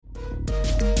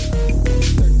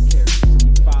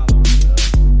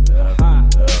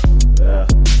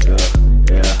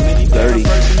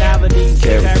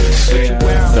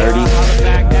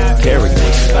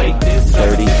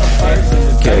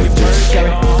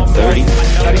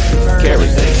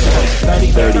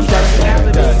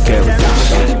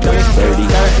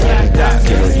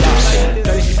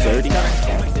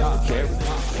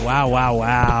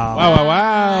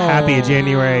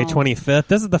January 25th.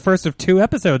 This is the first of 2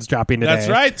 episodes dropping today. That's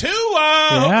right, 2.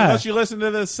 Unless you listen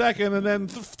to the second and then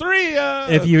 3.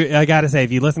 I gotta say,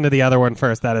 if you listen to the other one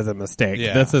first, that is a mistake.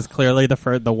 Yeah. This is clearly the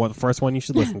first one you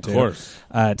should listen to. Of course.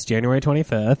 It's January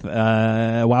 25th.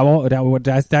 Wow!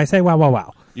 Did I say wow? Wow!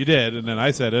 Wow! You did, and then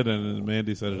I said it, and then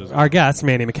Mandy said it as well. Our guest,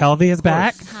 Mandy McKelvey, is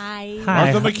back. Hi.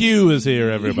 Hi. Martha McHugh is here,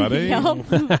 everybody.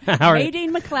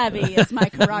 Nadine McClevy, as my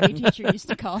karate teacher used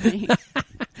to call me.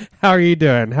 How are you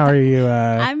doing? How are you?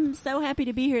 I'm so happy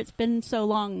to be here. It's been so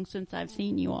long since I've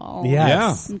seen you all.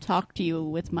 Yes. And talked to you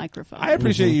with microphones. I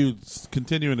appreciate you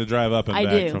continuing to drive up and I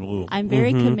back do. from Louisville. I'm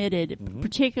very committed,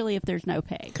 particularly if there's no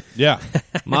pay. Yeah.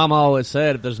 Mom always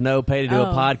said if there's no pay to do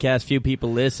a Oh. podcast few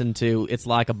people listen to, it's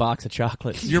like a box of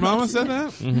chocolates. Your mama said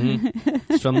that?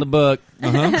 It's from the book.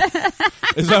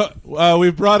 So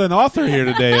we've brought an author here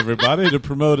today, everybody, to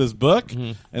promote his book.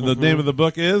 And the name of the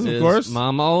book is, of course?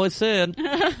 Mom always said.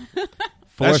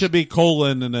 That should be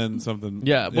colon and then something.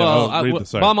 Yeah, well,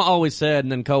 sorry. Mama always said,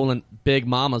 and then colon, Big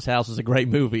Mama's House is a great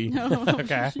movie.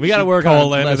 Okay. We got to work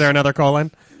colon. on Is there another colon?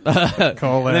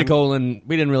 Colon. And then colon,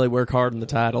 we didn't really work hard on the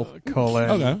title. Colon.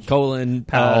 Okay. Colon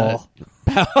Powell.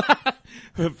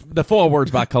 The 4 words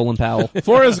by Colin Powell.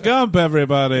 Forrest Gump,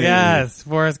 everybody. Yes,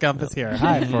 Forrest Gump is here.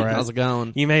 Hi, Forrest. How's it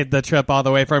going? You made the trip all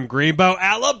the way from Greenbow,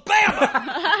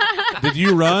 Alabama. Did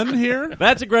you run here?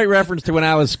 That's a great reference to when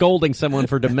I was scolding someone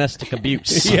for domestic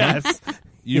abuse. Yes.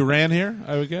 You ran here,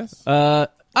 I would guess?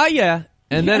 Yeah.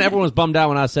 And then everyone was bummed out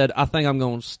when I said, I think I'm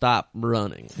going to stop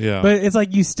running. Yeah. But it's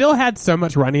like you still had so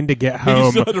much running to get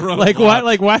home. still had to run like a lot.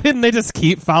 why didn't they just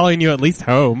keep following you at least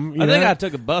home? I think I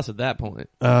took a bus at that point.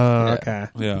 Oh, okay.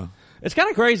 yeah. It's kind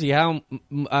of crazy how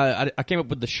I came up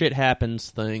with the shit happens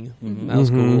thing. That was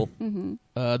cool.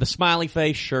 The smiley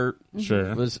face shirt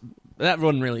Sure. that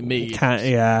wasn't really me.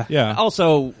 Yeah. Yeah.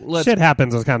 Also, Shit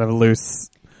happens was kind of loose.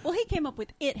 Well, he came up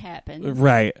with "It Happened."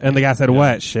 Right. And the guy said,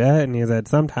 what, shit? And he said,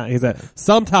 sometimes. He said,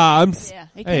 sometimes. Yeah.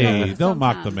 He came up Hey, with don't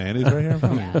mock the sometimes. man. He's right here in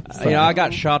front of you. I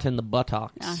got shot in the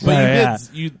buttocks. But Yeah.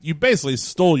 you basically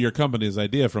stole your company's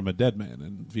idea from a dead man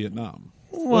in Vietnam.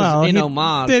 Well, in he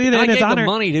homage. did it And I in his gave honor. the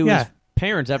money to Yeah. his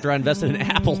parents after I invested in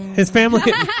Apple. His family.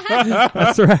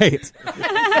 That's right. Is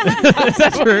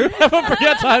that true?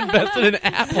 That's how I invested in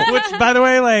Apple. Which, by the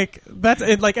way, like that's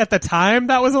it, like at the time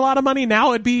that was a lot of money.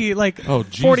 Now it'd be like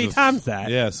 40 times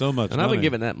that. Yeah, so much And money. I've been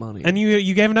giving that money. And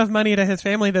you gave enough money to his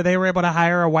family that they were able to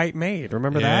hire a white maid.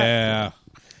 Remember that? Yeah.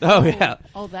 Oh, yeah.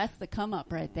 Oh, that's the come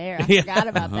up right there. I forgot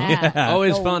about that.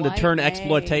 Always The fun to white turn maid.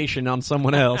 exploitation on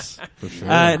someone else. For sure.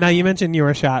 Now you mentioned you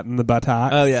were shot in the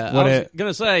buttocks. Oh, yeah. What I was it going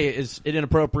to say, is it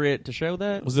inappropriate to show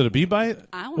that? Was it a bee bite?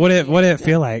 I wanna what see it what did it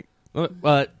feel like?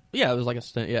 Yeah, it was like a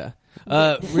stunt, yeah.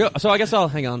 So I guess I'll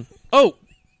hang on. Oh!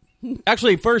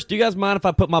 Actually, first, do you guys mind if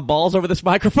I put my balls over this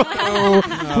microphone?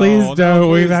 Please no, don't.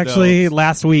 please We've actually don't.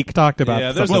 last week talked about.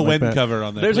 Yeah, there's something no like wind that. cover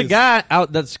on there. There's a Please. guy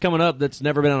out that's coming up that's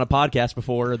never been on a podcast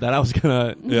before that I was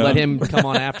going to Yeah. let him come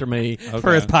on after me.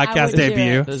 for his Okay. I podcast would do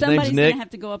debut. it. His Somebody's name's Nick. gonna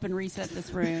have to go up and reset this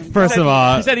room. First of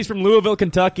all, He said he's from Louisville,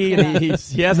 Kentucky, and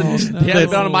he hasn't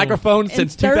been on a microphone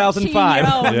since 2005.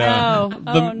 Oh, Yeah. no.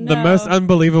 the Oh, no. most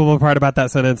unbelievable part about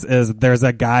that sentence is there's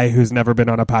a guy who's never been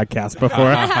on a podcast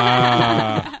before.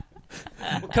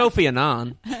 Kofi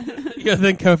Annan. You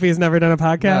think Kofi's never done a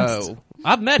podcast? No.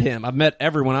 I've met him. I've met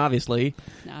everyone, obviously.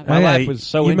 No, Oh, My yeah, life was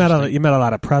so you met interesting. you met a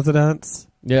lot of presidents.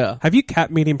 Yeah. Have you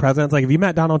kept meeting presidents? Like, have you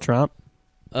met Donald Trump?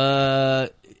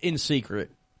 In secret.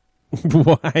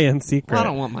 Why in secret? Well, I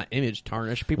don't want my image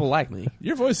tarnished. People like me.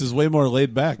 Your voice is way more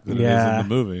laid back than it is Yeah. in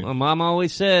the movie. My mom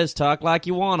always says, talk like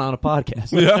you want on a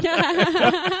podcast.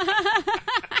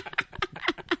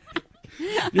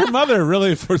 Your mother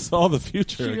really foresaw the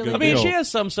future. a really good I mean, deal. she has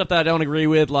some stuff that I don't agree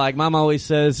with. Like, mom always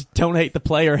says, don't hate the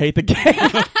player, hate the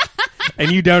game.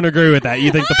 And you don't agree with that.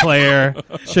 You think the player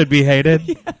should be hated?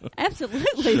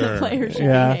 absolutely, Sure. the players should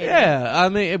Yeah. be hated. Yeah, I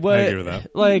mean, but, I agree with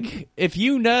that. like, if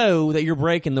you know that you're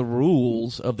breaking the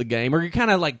rules of the game, or you're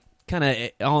kind of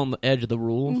on the edge of the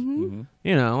rules,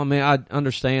 you know, I mean, I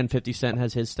understand 50 Cent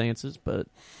has his stances, but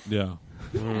Yeah.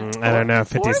 I don't know.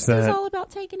 50 Forrest is Cent. all about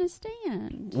taking a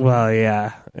stand, Well,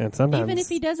 yeah, and sometimes even if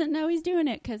he doesn't know he's doing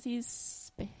it because he's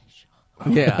special.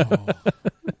 yeah.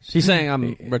 She's saying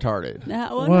I'm retarded.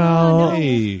 No, Well, no.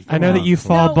 Hey, I know come that on, you folks.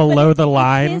 fall No, below but the it's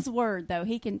line. his word, though.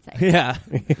 He can say. Yeah.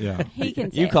 Yeah. He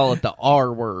can say. You call it the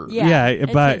R word. Yeah, Yeah,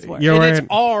 it's but his word. you're And wearing. it's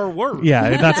R word.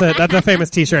 Yeah, that's a famous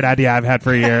T-shirt idea I've had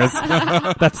for years.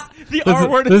 That's The this R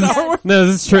word is this R word. No,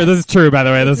 this is true. This is true. By the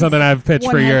way, this is This something is I've pitched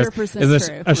for years. 100%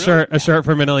 Is true. a shirt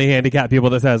for mentally handicapped people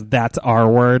that says "That's our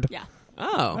word." Yeah.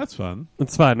 Oh. That's fun.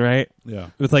 It's fun, right? Yeah.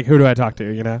 It's like, who do I talk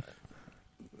to? You know?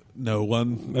 No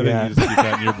one. I Yeah. think you just keep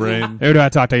that in your brain. Who do I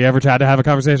talk to? You ever tried to have a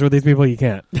conversation with these people? You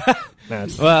can't.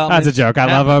 That's a joke. I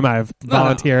love them. I've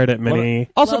volunteered at many.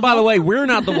 Also, by the way, we're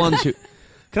not the ones who...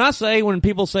 Can I say, when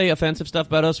people say offensive stuff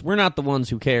about us, we're not the ones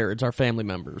who care. It's our family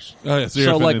members. Oh, yeah, so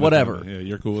you're like, offending the whatever. family. Yeah,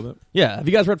 you're cool with it? Yeah. Have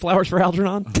you guys read Flowers for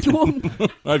Algernon?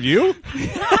 Have you?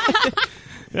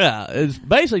 Yeah. It's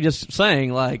basically just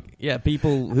saying, like, yeah,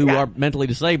 people who are mentally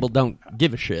disabled don't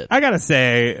give a shit. I gotta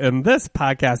say, in this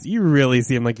podcast, you really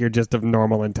seem like you're just of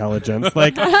normal intelligence.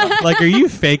 Like, are you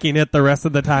faking it the rest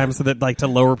of the time so that, like, to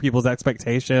lower people's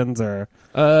expectations, or?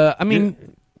 I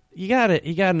mean, you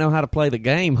gotta know how to play the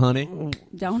game, honey.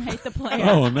 Don't hate the player.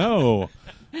 Oh, no.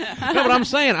 No, but I'm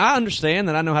saying I understand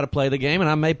that I know how to play the game, and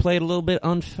I may play it a little bit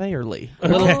unfairly, a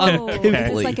little Is uncouthly.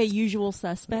 this like a Usual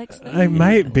Suspects thing? I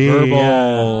might be.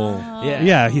 Verbal.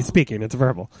 Yeah, he's speaking. It's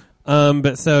verbal.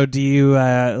 But so do you,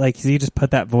 do you just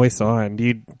put that voice on? Do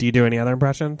you do any other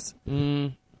impressions?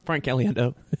 Frank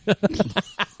Caliendo.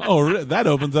 Oh, that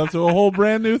opens up to a whole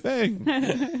brand new thing.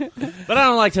 But I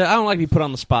don't like to be put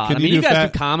on the spot. Can I mean, you guys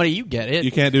fat- do comedy, you get it.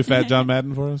 You can't do Fat John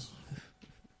Madden for us?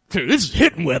 Dude, this is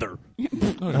hitting weather.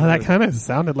 Oh, that kind of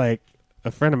sounded like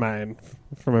a friend of mine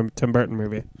from a Tim Burton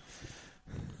movie.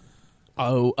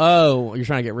 Oh, you're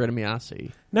trying to get rid of me, I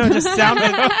see. No, it just sounded.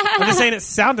 I'm just saying it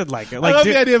sounded like it. Like, I love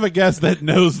the idea of a guest that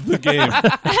knows the game.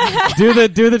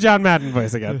 do the John Madden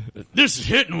voice again. This is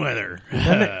hitting weather.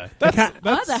 The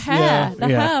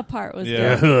ha part was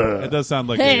good. It does sound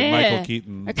like a Michael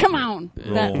Keaton. Come on,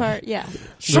 role. that part, yeah.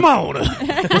 Simone.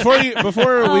 Before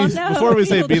we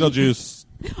say Beetlejuice.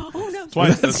 Oh no!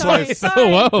 Twice. Sorry.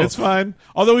 Whoa. It's fine.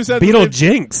 Although we said Beetle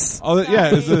Jinx.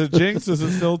 is it a jinx? Is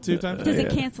it still 2 times? Does it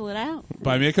cancel it out?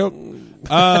 Buy me a Coke.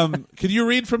 Can you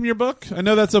read from your book? I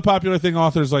know that's a popular thing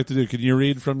authors like to do. Can you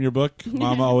read from your book?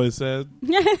 Mama always said.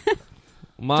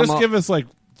 Mama, Just give us like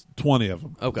 20 of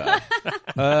them. Okay.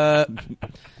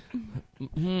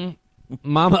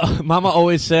 Mama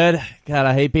always said, God,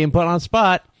 I hate being put on the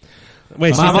spot.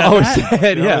 Wait, Mama she always said that?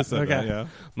 said, You yeah. always said that, yeah.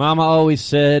 Mama always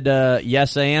said,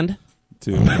 yes and.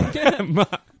 2.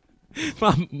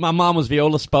 My mom was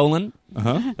Viola Spolin.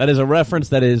 Uh-huh. That is a reference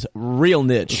that is real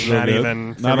niche. Not good.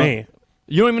 even for Not me.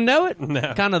 You don't even know it?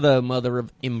 No. Kind of the mother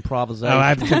of improvisation. Oh,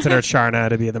 I'd consider Sharna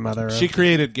to be the mother of... She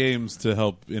created games to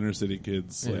help inner city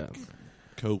kids Yeah.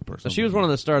 cope or something. So she was one of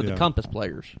the stars, Yeah. the Compass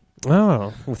Players.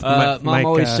 Oh. With Mom Mike,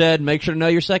 always said, make sure to know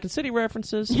your Second City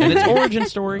references and its origin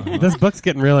story. This book's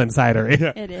getting real insidery.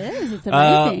 It is. It's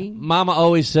amazing. Mama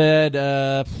always said,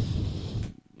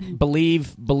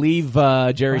 believe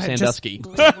Jerry Sandusky.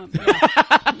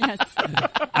 Yes.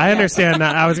 I understand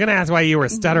that. I was going to ask why you were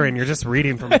stuttering. You're just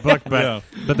reading from a book, but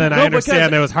then I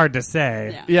understand it was hard to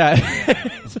say. Yeah. Yeah.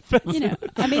 You know,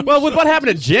 I mean, Well, with what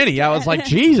happened to Jenny, I was like,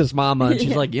 Jesus, Mama. And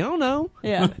she's like, you don't know.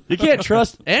 yeah. You can't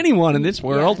trust anyone in this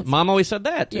world. Yes. Mom always said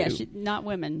that, too. Yeah, not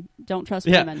women. Don't trust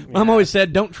Yeah. women. Mom always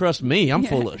said, don't trust me. I'm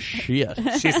full of shit.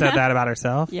 She said that about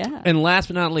herself? Yeah. And last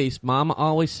but not least, Mama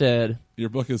always said... Your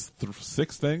book is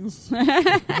 6 things?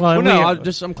 Well, no,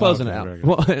 I'm closing it okay, out. very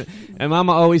Well, and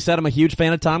Mama always said I'm a huge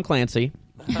fan of Tom Clancy.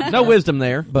 No wisdom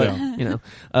there, but, you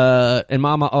know. And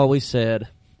Mama always said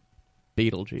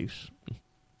Beetlejuice.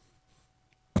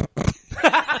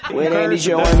 With Andy,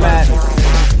 Joe, and Matt.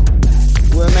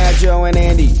 With Matt, Joe, and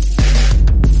Andy.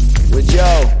 With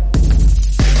Joe.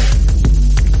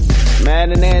 Matt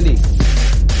and Andy.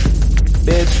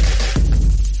 Bitch.